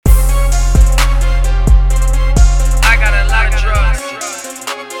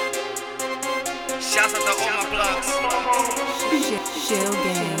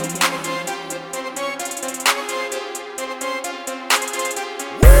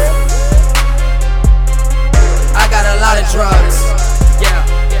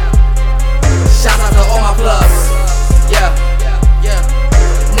Shout out to all my plugs. Yeah, yeah.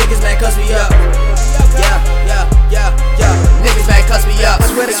 Niggas mad cause we up. Yeah. Niggas mad cause we up.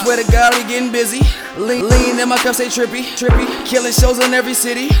 Swear to God, we getting busy. Lean in my cup, say trippy. Killing shows in every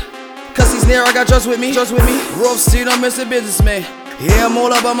city. Cause he's near, I got trust with me. Rough Street, I'm Mr. Businessman. Yeah, I'm all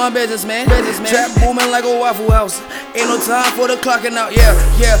about my business, man. Trap booming like a Waffle House. Ain't no time for the clocking out. Yeah.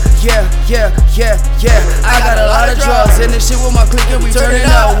 I got a lot of drugs and this shit with my clique and we turning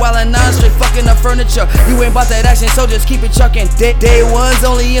out. While a nine straight fucking the furniture. You ain't about that action, so just keep it chucking. Day one's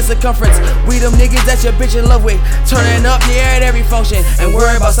only in circumference. We them niggas that your bitch in love with. Turning up near at every function. And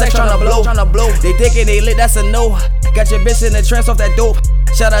worry about sex tryna blow. They thinking they lit, that's a no. Got your bitch in the trance off that dope.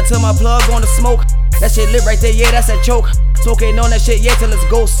 Shout out to my plug on the smoke. That shit lit right there, yeah, that's a choke. Smoking on that shit, yeah, till it's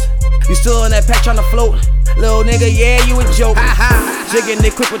ghost. You still in that pack tryna float. Little nigga, yeah, you a joke. Jigging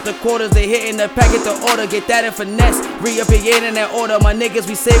it quick with the quarters, they hitting the pack, get the order, get that in finesse. Re-up it, yeah, in that order. My niggas,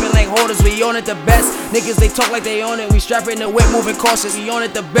 we saving like hoarders, we own it the best. Niggas, they talk like they own it, we strapping the whip, moving cautious, we own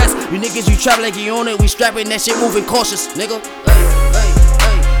it the best. You niggas, you trap like you own it, we strapping that shit, moving cautious, nigga.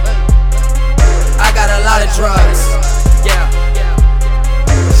 I got a lot of drugs. Yeah.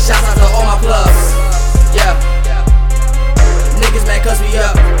 Shout out to all my plugs. Yeah. Niggas mad cause we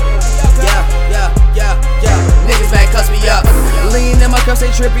up. Yeah. Niggas mad cause we up. Lean in my cup, say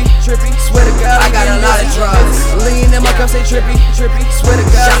trippy. Swear to God, I got a lot of drugs. Lean in my cup, say trippy. Swear to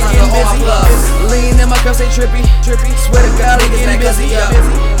God, shout out to all my plugs. Lean in my cup, say trippy. Swear to God, niggas mad cause we up.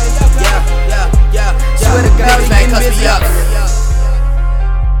 Yeah. Swear to God, niggas mad cause we up.